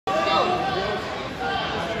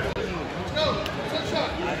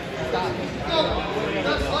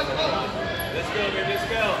go, baby. Let's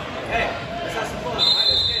go. Hey, let's have some fun. All right,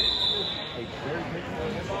 let's get it.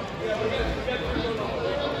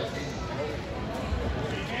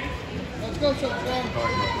 Let's go, Sean.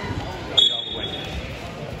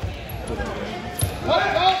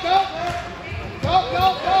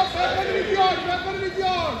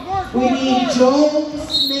 We need Joel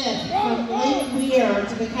Smith from Lake Weir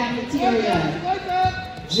to the cafeteria.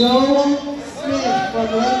 Joel Smith from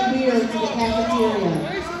Lake Weir to the cafeteria.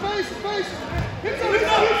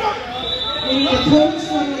 We need a coach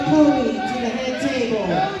from Macomb to the head table.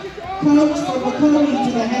 Coach from Macomb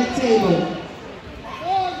to the head table.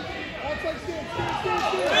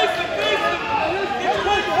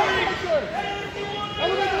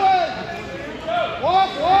 Walk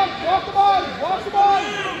the body, walk the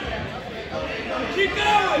body. Keep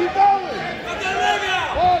going. Keep going. Put that leg out.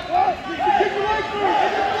 Walk. Kick your leg through.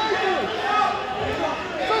 Kick your leg through.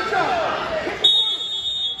 Good shot.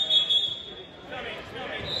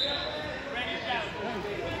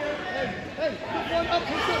 Hey, put one up,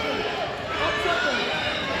 put something. Up something.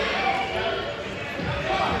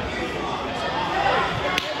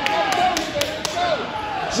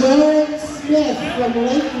 Joel Smith from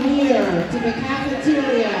Lake Weir to the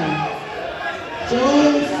cafeteria.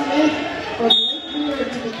 Joel Smith from Lake Weir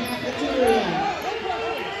to the cafeteria.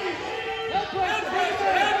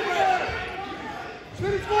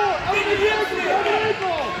 Finish ball. Out of the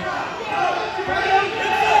ankle.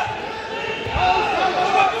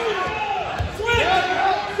 Switch.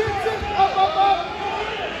 Sit. Up.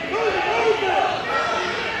 Move it.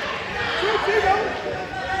 Switch, Ego.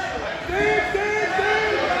 Stand.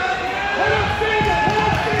 Hold up, stand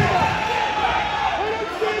up.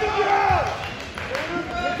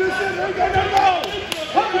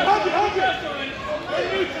 Hug it.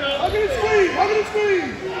 Hug it and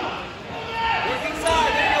squeeze. Work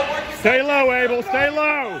inside. There you go. Work inside. Stay low, Abel. Stay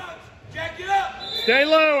low. Jack it up. Stay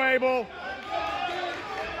low, Abel.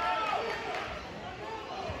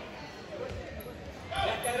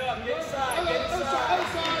 Jack that up. Get inside.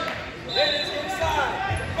 There it is. Get inside.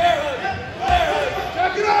 Bear hug.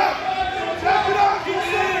 Jack it up.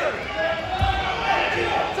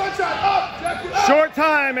 Sunshine up. Jack it up. Short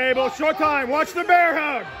time, Abel. Short time. Watch the bear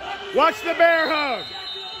hug. Watch the bear hug.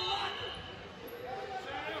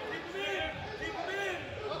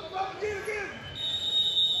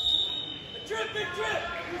 Big trip.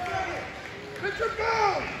 Richard,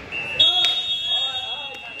 go.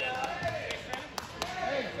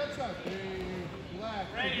 Hey, Sunshine. Relax.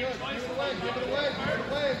 Good. Give it away.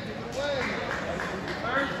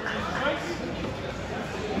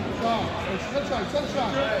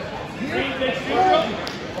 Sunshine.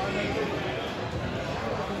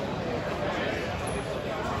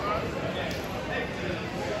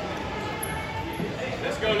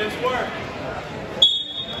 Let's go. Let's work.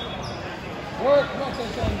 Work. Come on,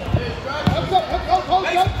 Sunshine.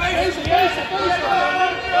 Up. Face it. There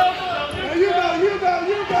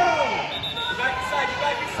you go. Back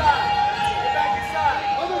inside.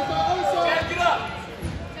 Other side. Jack it up.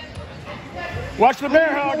 Watch the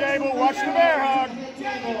bear hug, Abel. Watch the bear hug.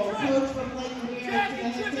 Coach from Lake Weir to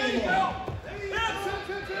the head table.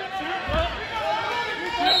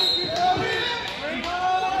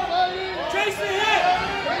 Chase the hit.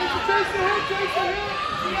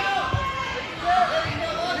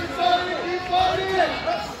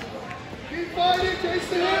 Keep fighting, chase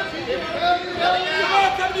the hip. Come on,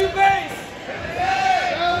 come to base.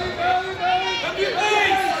 Come to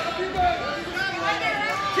base.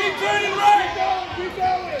 Keep turning right. Keep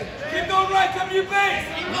going. Keep going right, come to base.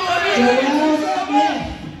 Joel Smith.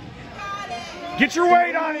 Get your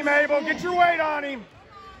weight on him, Abel. Get your weight on him.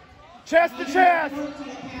 Chest to chest. Go to the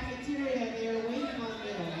cafeteria